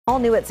All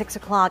new at 6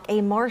 o'clock,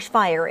 a marsh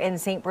fire in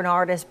St.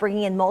 Bernard is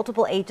bringing in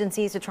multiple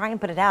agencies to try and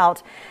put it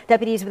out.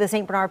 Deputies with the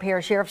St. Bernard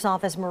Parish Sheriff's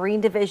Office Marine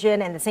Division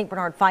and the St.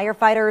 Bernard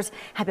firefighters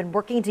have been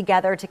working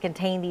together to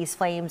contain these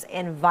flames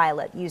in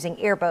Violet, using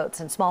airboats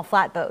and small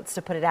flatboats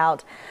to put it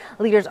out.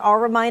 Leaders are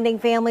reminding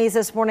families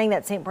this morning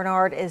that St.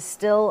 Bernard is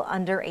still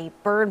under a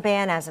burn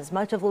ban, as is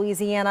much of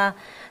Louisiana.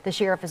 The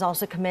sheriff is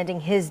also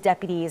commending his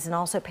deputies and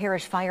also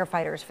parish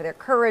firefighters for their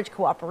courage,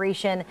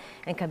 cooperation,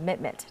 and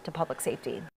commitment to public safety.